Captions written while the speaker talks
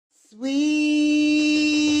Sweet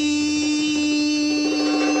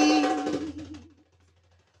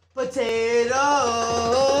potatoes,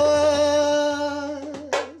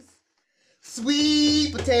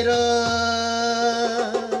 sweet potatoes.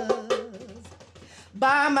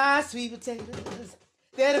 Buy my sweet potatoes.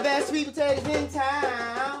 They're the best sweet potatoes in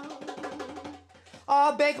town.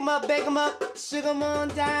 Oh, bake 'em up, sugar 'em on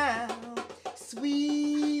down.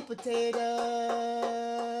 Sweet potatoes.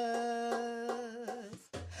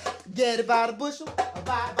 Get it by the bushel or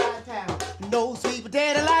buy it by the pound. No sweet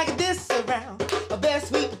potato like this around. A best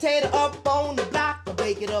sweet potato up on the block. I'll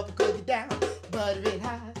bake it up and cook it down. Butter it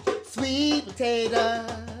high. Sweet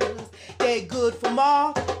potatoes. They're good for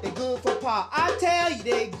Ma. They're good for Pa. I tell you,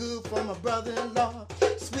 they're good for my brother-in-law.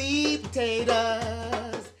 Sweet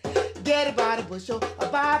potatoes. Get it by the bushel or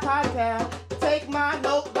buy it by the pound. Take my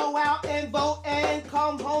note, go out and vote, and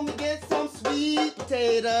come home and get some sweet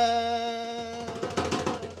potatoes.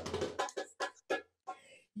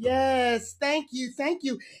 Yes, thank you, thank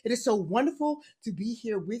you. It is so wonderful to be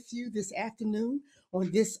here with you this afternoon on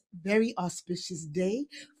this very auspicious day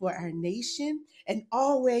for our nation and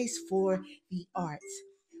always for the arts.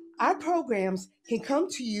 Our programs can come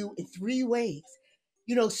to you in three ways.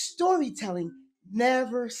 You know, storytelling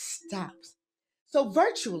never stops. So,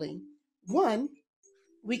 virtually, one,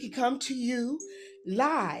 we can come to you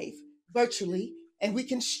live virtually, and we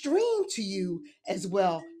can stream to you as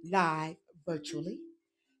well live virtually.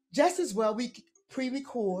 Just as well, we pre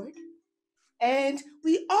record. And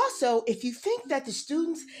we also, if you think that the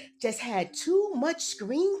students just had too much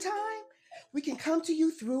screen time, we can come to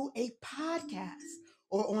you through a podcast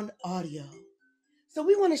or on audio. So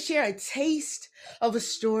we want to share a taste of a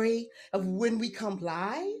story of when we come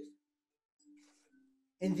live.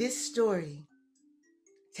 And this story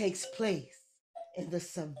takes place in the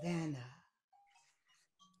savannah.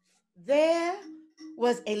 There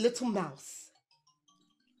was a little mouse,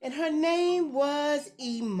 and her name was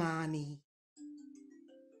Imani.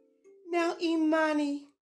 Now, Imani,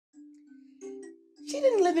 she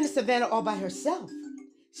didn't live in the savannah all by herself.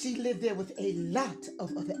 She lived there with a lot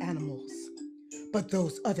of other animals. But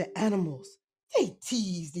those other animals, they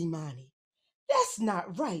teased Imani. That's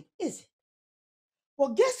not right, is it?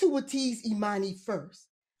 Well, guess who would tease Imani first?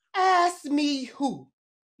 Ask me who.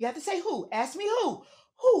 You have to say who. Ask me who.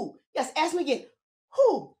 Who? Yes, ask me again.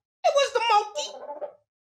 Who? It was the monkey.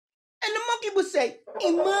 And the monkey would say,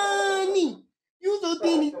 Imani, you so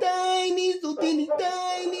teeny tiny, so teeny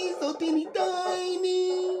tiny, so teeny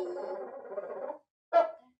tiny.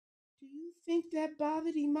 Do you think that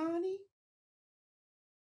bothered Imani?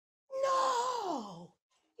 No.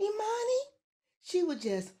 Imani, she would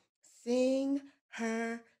just sing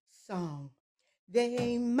her song.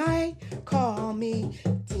 They might call me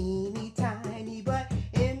teeny tiny, but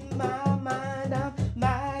in my mind I'm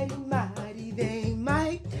mighty, mighty. They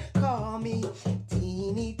might call me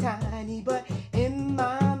teeny tiny, but in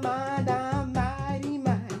my mind I'm mighty,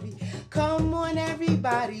 mighty. Come on,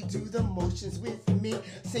 everybody, do the motions with me,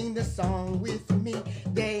 sing the song with me.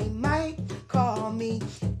 They might call me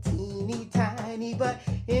teeny tiny, but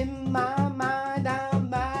in my mind I'm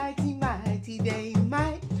mighty, mighty. They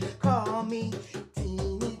might call me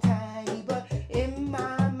teeny tiny, but in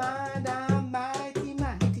my mind I'm mighty,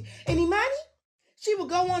 mighty. And Imani, she would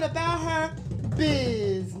go on about her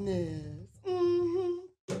business.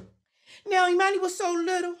 Now Imani was so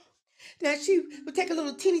little that she would take a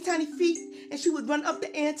little teeny tiny feet and she would run up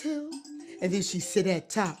the anthill, and then she'd sit at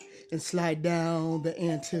top and slide down the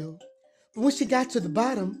anthill. But when she got to the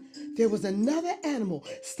bottom, there was another animal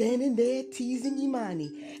standing there teasing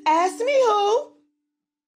Imani. Ask me who?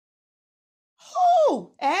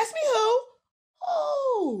 Who? Ask me who?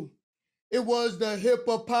 Who? It was the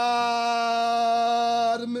hippopotamus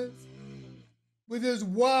with his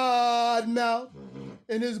wide mouth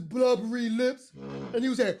and his blubbery lips. And he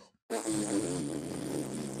was saying,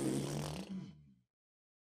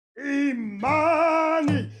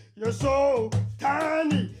 Imani, you're so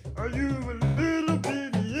tiny. Are you a little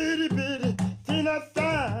bitty, itty bitty, teeny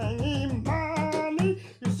tiny? Imani,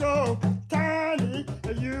 you're so tiny.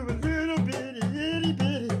 Are you a little bitty, itty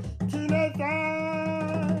bitty, teeny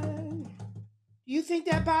tiny? Do you think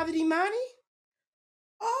that bothered Imani?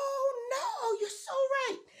 Oh no, you're so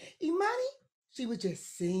right. Imani, she would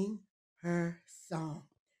just sing her song.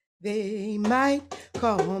 They might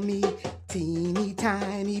call me teeny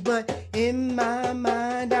tiny, but in my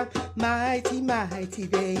mind I'm mighty, mighty.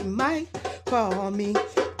 They might call me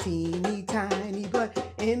teeny tiny, but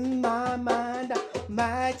in my mind I'm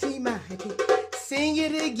mighty, mighty. Sing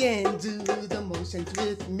it again, do the motions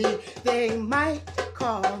with me. They might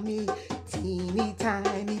call me teeny teeny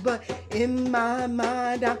tiny, but in my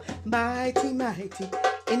mind I'm mighty, mighty.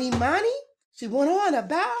 And Imani, she went on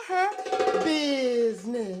about her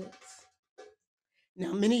business.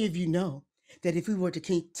 Now, many of you know that if we were to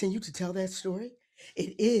continue to tell that story,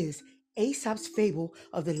 it is Aesop's fable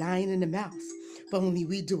of the lion and the mouse. But only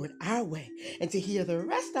we do it our way. And to hear the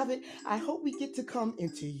rest of it, I hope we get to come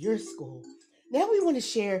into your school. Now we want to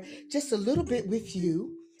share just a little bit with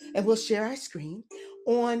you, and we'll share our screen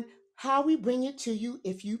on how we bring it to you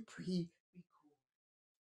if you pre-record.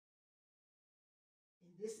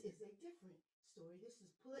 And this is a different story. This is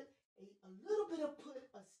put a little bit of put a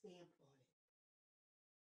stamp on it. Here you go.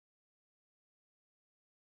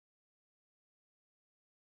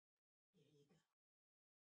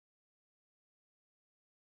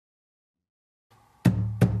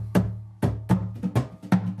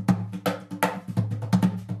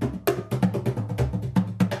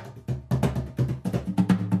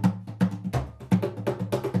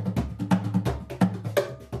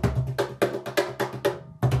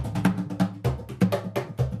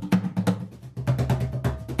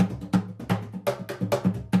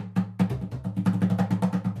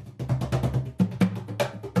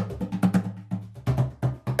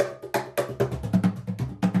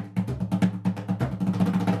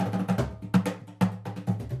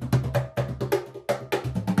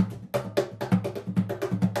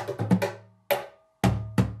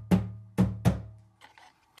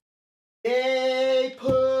 They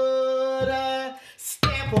put a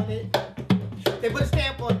stamp on it. They put a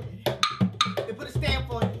stamp on it. They put a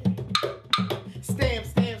stamp on it. Stamp,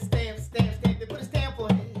 stamp, stamp, stamp, stamp. They put a stamp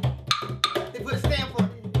on it. They put a stamp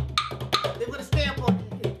on it. They put a stamp on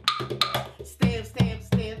it. Stamp, stamp,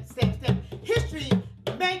 stamp, stamp, stamp. History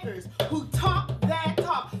makers who talk that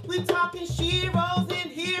talk. We talking sheroes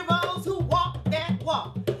and heroes who walk that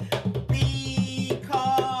walk.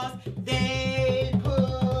 Because they put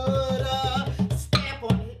a stamp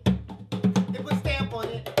on it. They put a stamp on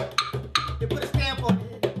it. They put a stamp on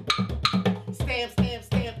it. Stamp, stamp,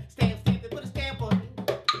 stamp, stamp, stamp. They put a stamp on it.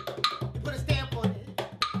 They put a stamp on it.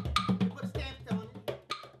 They put a stamp on it.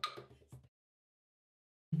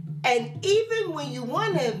 And even when you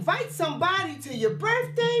want to invite somebody to your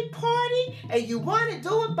birthday party and you want to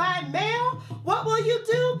do it by mail, what will you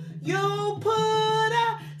do? You'll put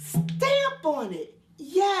a stamp on it.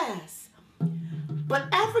 Yes. But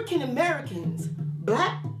African Americans,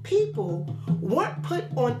 black people, weren't put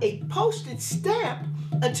on a postage stamp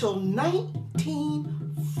until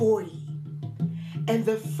 1940. And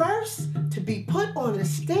the first to be put on a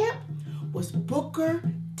stamp was Booker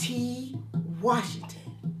T. Washington.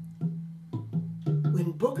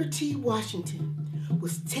 When Booker T. Washington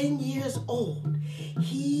was 10 years old,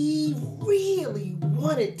 he really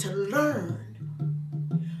wanted to learn.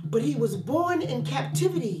 But he was born in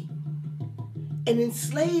captivity, an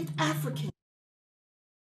enslaved African.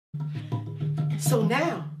 So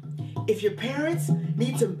now, if your parents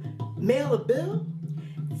need to mail a bill,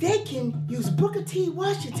 they can use Booker T.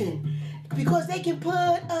 Washington because they can put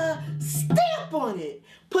a stamp on it.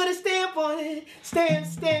 Put a stamp on it. Stamp,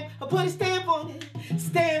 stamp. Put a stamp on it.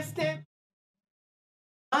 Stamp, stamp.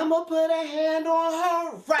 Mama put a hand on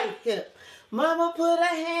her right hip. Mama put a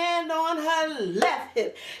hand on her left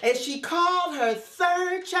hip. And she called her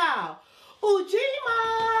third child,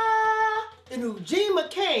 Ujima. And Ujima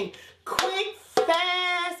came quick,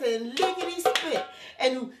 fast, and lickety-split.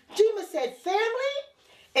 And Ujima said, family,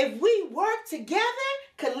 if we work together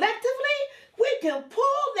collectively, we can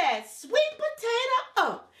pull that sweet potato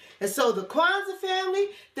up. And so the Kwanzaa family,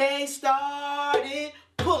 they started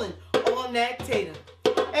pulling on that tater.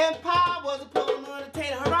 And Pa was pulling on the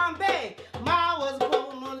tater, Harambe. Ma was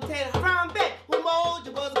pulling on the tater, Harambe.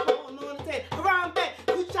 Umoja was pulling on the tater, Harambe.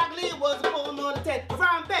 Uchakli was pulling on the tater,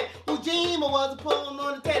 Harambe. Ujima was pulling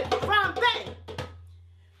on the tater, Harambe.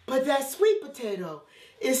 But that sweet potato,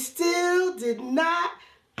 it still did not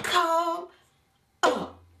come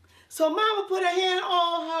up. So Mama put her hand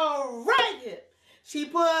on her right hip. She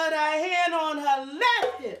put her hand on her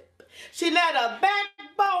left hip. She let her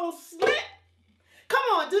backbone slip. Come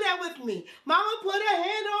on, do that with me. Mama put her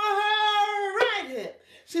hand on her right hip.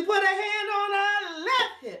 She put her hand on her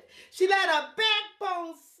left hip. She let her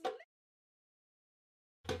backbone slip.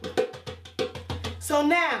 So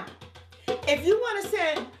now, if you want to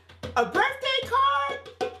send a birthday card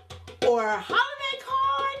or a holiday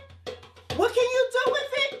card, what can you do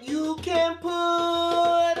with it? You can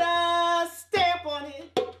put a stamp on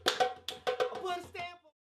it. Put a stamp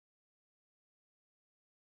on it.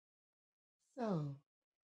 So,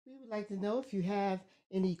 we would like to know if you have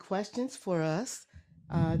any questions for us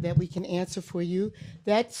that we can answer for you.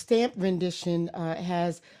 That stamp rendition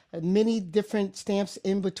has many different stamps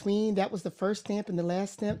in between. That was the first stamp and the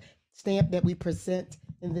last stamp that we present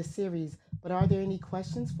in this series. But are there any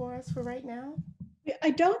questions for us for right now?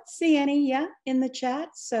 I don't see any yet in the chat,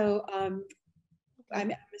 so Okay.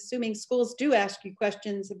 I'm assuming schools do ask you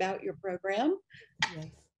questions about your program. Yes.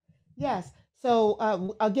 Yes.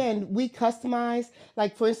 So again, we customize,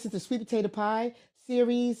 like for instance, the sweet potato pie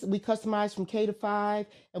series, we customize from K to 5,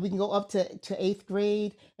 and we can go up to eighth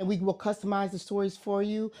grade, and we will customize the stories for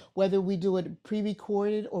you, whether we do it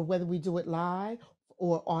pre-recorded or whether we do it live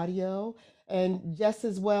or audio. And just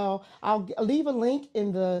as well, I'll leave a link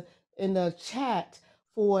in the chat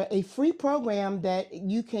for a free program that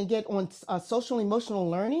you can get on social emotional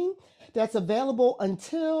learning that's available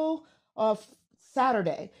until uh,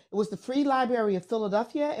 Saturday. It was the Free Library of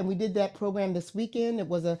Philadelphia, and we did that program this weekend. It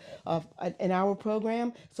was an hour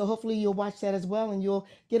program, so hopefully you'll watch that as well, and you'll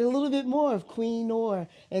get a little bit more of Queen Nur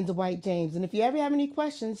and Dwight James. And if you ever have any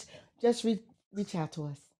questions, just reach out to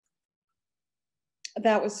us.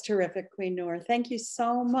 That was terrific, Queen Nur. Thank you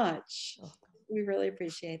so much. Oh, We really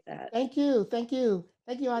appreciate that. thank you, thank you,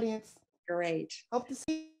 thank you, audience. Great. Hope to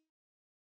see